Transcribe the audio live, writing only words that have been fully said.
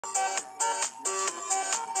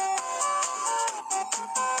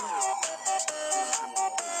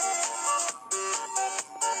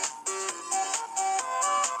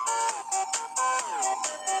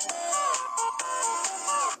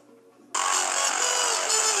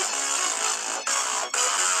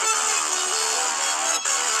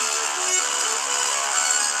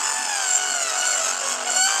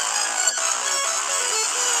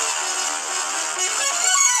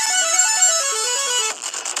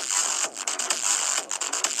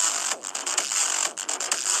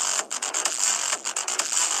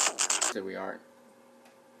We aren't.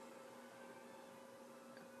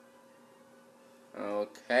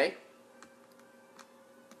 Okay.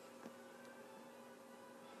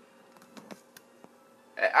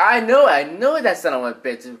 I knew that son of a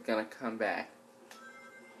bitch was gonna come back.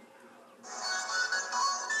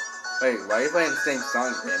 Wait, why are you playing the same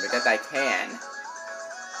song again? Because I can.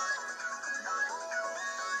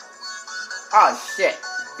 Oh shit,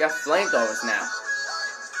 you got flamethrowers now.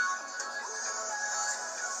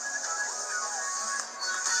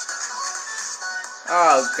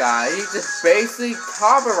 Oh god, he just basically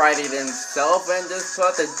copyrighted himself and just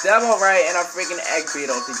put the devil right and a freaking egg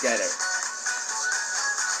beetle together.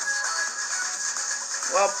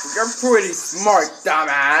 Well, you're pretty smart,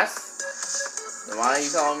 dumbass. Then why are you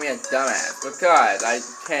calling me a dumbass? Because I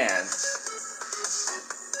can.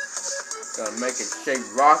 Gonna make it shake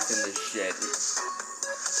rocks in this shit.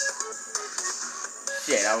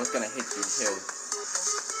 Shit, I was gonna hit you too.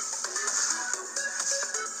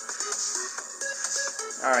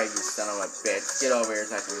 Alright, you son of a bitch. Get over here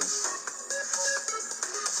so I can...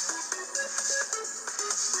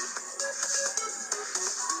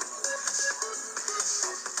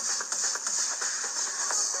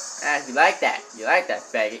 Ah, you like that? You like that,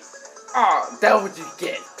 faggot? Oh, that's what you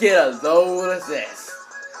get. Get a load of this.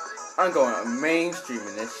 I'm going mainstream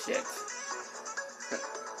in this shit.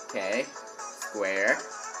 Okay. Square.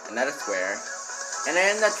 Another square. And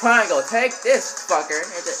then the triangle. Take this, fucker.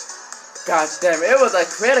 God damn it, it was a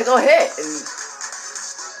critical hit!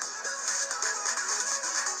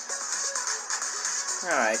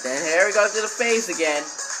 Alright then, here we go to the face again.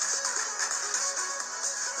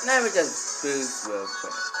 Let me just boost real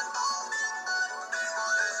quick.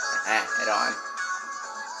 Head on.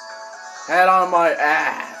 Head on my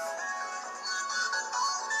ass!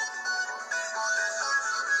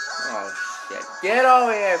 Oh shit. Get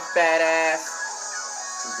over here, fat ass!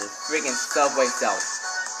 This freaking Subway self.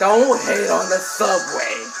 Don't hate on the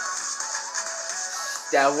Subway.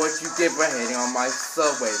 That's what you get for hating on my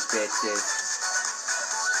Subway, bitches.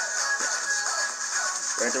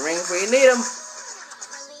 Where's the rings where you need them?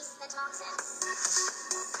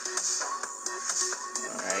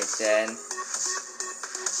 Alright then.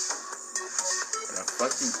 Where the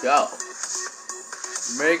fuck you go?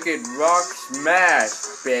 Make it rock smash,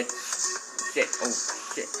 bitch. Shit, oh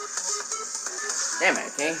shit. Damn it,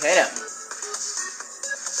 I can't hit him.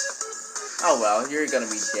 Oh well, you're gonna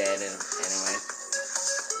be dead anyway.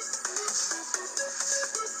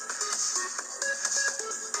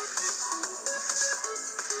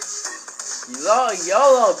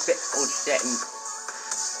 YOLO bitch. Oh shit.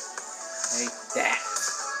 Take that.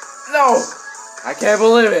 No! I can't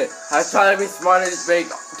believe it. I was trying to be smart and just make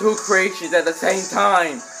two creatures at the same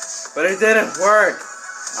time. But it didn't work.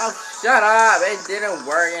 Oh, shut up. It didn't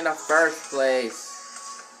work in the first place.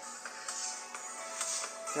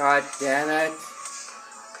 God damn it.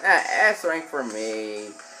 S rank for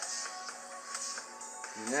me.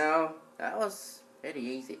 No, that was pretty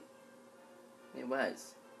easy. It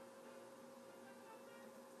was.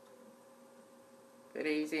 Pretty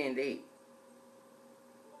easy indeed.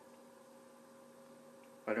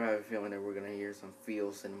 Why do I have a feeling that we're gonna hear some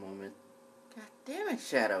feels in a moment? God damn it,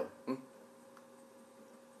 Shadow.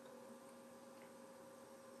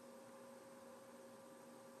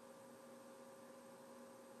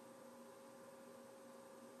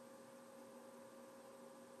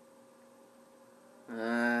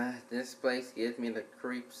 This place gives me the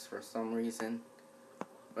creeps for some reason.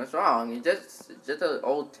 What's wrong? It's just an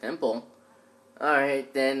old temple.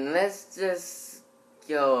 Alright then, let's just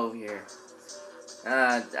go over here.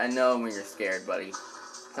 I know when you're scared, buddy.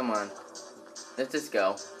 Come on. Let's just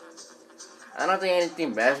go. I don't think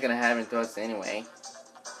anything bad's gonna happen to us anyway.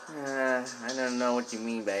 I don't know what you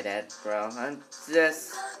mean by that, bro. I'm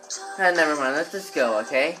just... never mind, let's just go,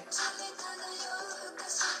 okay?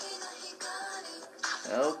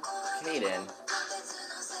 Okay then.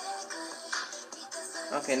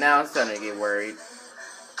 Okay, now I'm starting to get worried.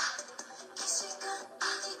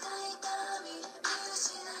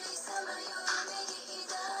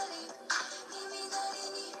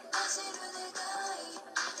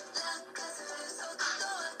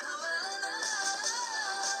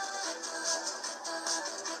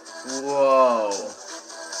 Whoa.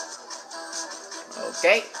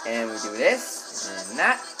 Okay, and we do this, and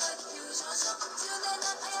that.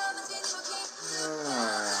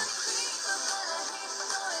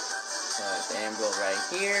 So the emerald right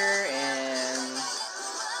here, and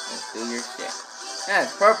let's do your shit. Yeah,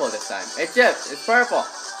 it's purple this time. It's just, it's purple.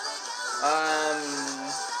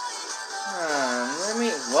 Let me,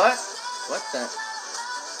 what? What the?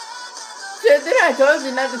 Shit, did I told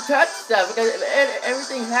you not to touch stuff because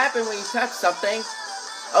everything happened when you touch something.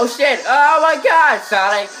 Oh shit! Oh my god,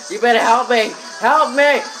 Sonic! You better help me! Help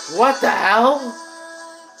me! What the hell?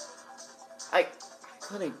 I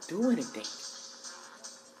couldn't do anything.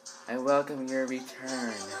 I welcome your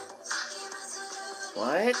return.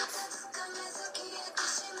 What?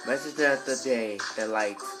 Message of the day, the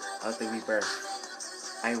light of the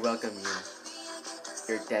rebirth. I welcome you.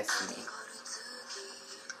 Your destiny.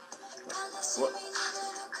 What?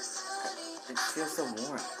 It feels so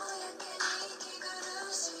warm.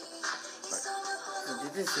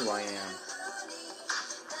 But this is who I am.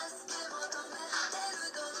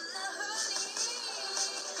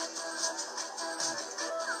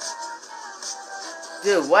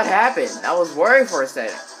 Dude, what happened? I was worried for a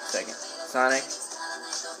second. Sonic,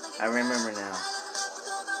 I remember now.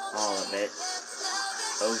 All of it.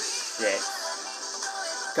 Oh shit.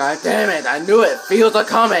 God damn it, I knew it! Fields are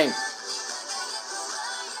coming!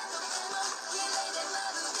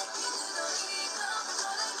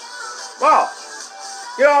 Whoa!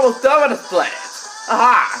 You're almost done with this planet!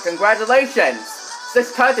 Aha! Congratulations!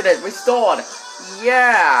 6 continents restored!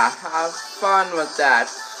 Yeah! Have fun with that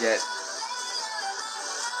shit.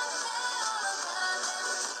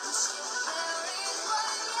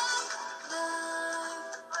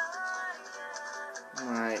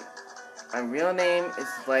 My real name is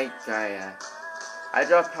Light Gaia. I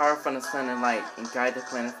draw power from the sun and light and guide the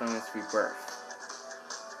planet from its rebirth.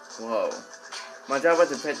 Whoa. My job was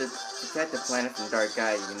to protect the planet from Dark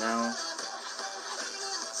Gaia, you know?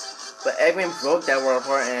 But Eggman broke that world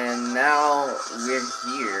apart and now we're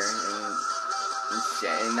here and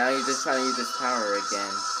shit. And now he's just trying to use his power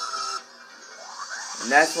again. And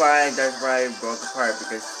that's why I broke apart,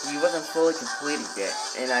 because he wasn't fully completed yet.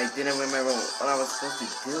 And I didn't remember what I was supposed to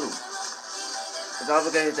do. It's all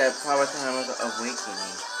because that power time was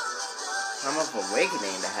awakening. Time of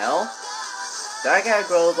awakening, the hell? Dark Gaia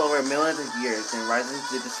grows over millions of years and rises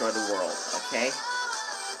to destroy the world, okay?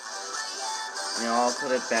 And all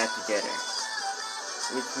put it back together.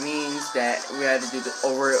 Which means that we had to do this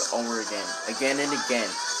over and over again and again,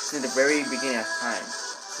 since the very beginning of time.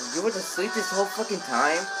 So you were asleep this whole fucking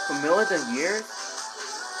time? For millions of years?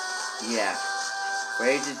 Yeah. For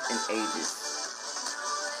ages and ages.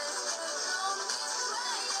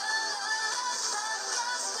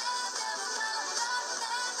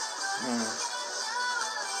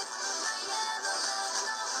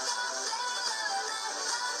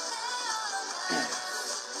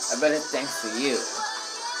 I bet it's thanks to you.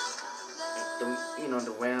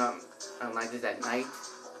 The way I'm like this at night.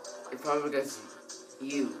 It's probably because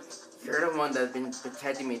you're the one that's been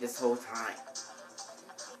protecting me this whole time.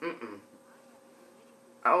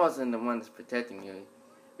 I wasn't the one that's protecting you.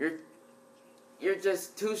 You're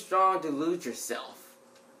just too strong to lose yourself.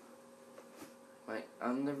 Like,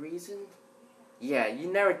 I'm the reason? Yeah,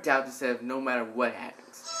 you never doubt yourself no matter what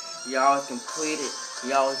happens. You always complete it.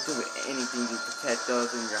 You always do anything to protect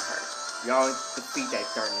those in your heart. You always defeat that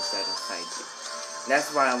darkness that's inside you. And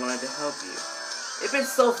that's why I wanted to help you. It's been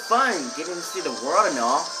so fun getting to see the world and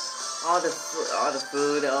all. All the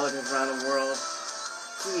food all around the world.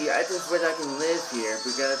 Gee, I just wish I can live here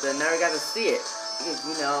because I never got to see it. Because,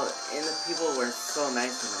 and the people were so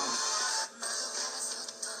nice and all.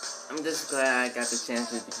 I'm just glad I got the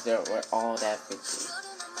chance to share all that with you.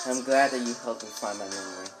 I'm glad that you helped me find my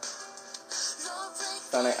memory.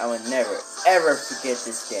 Sonic, I will never, ever forget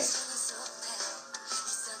this day.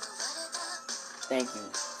 Thank you,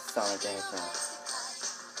 Sonic the Hedgehog.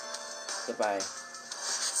 Goodbye.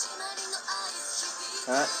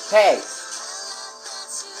 Huh? Hey!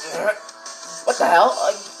 What the hell?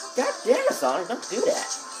 God damn it, Sonic, don't do that.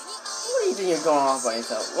 What do you think you're going off by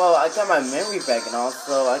yourself? Well, I got my memory back and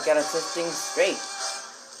also I gotta set things straight.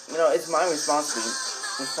 It's my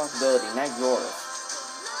responsibility, not yours.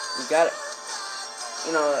 You gotta...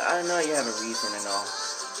 I know you have a reason and all.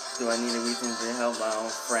 Do I need a reason to help my own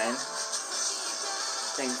friend?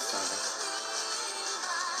 Thanks, Sonic.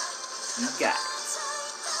 You got it.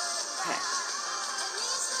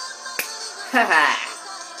 Haha.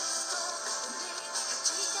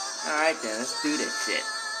 Alright then, let's do this shit.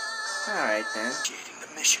 Alright then. Initiating the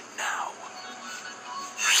mission now.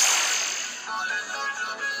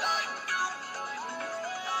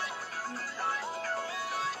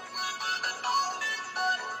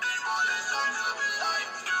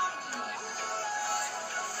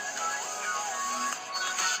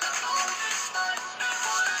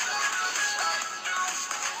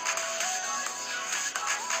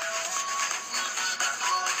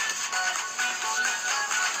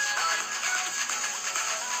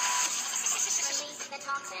 Release the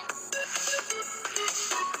toxins.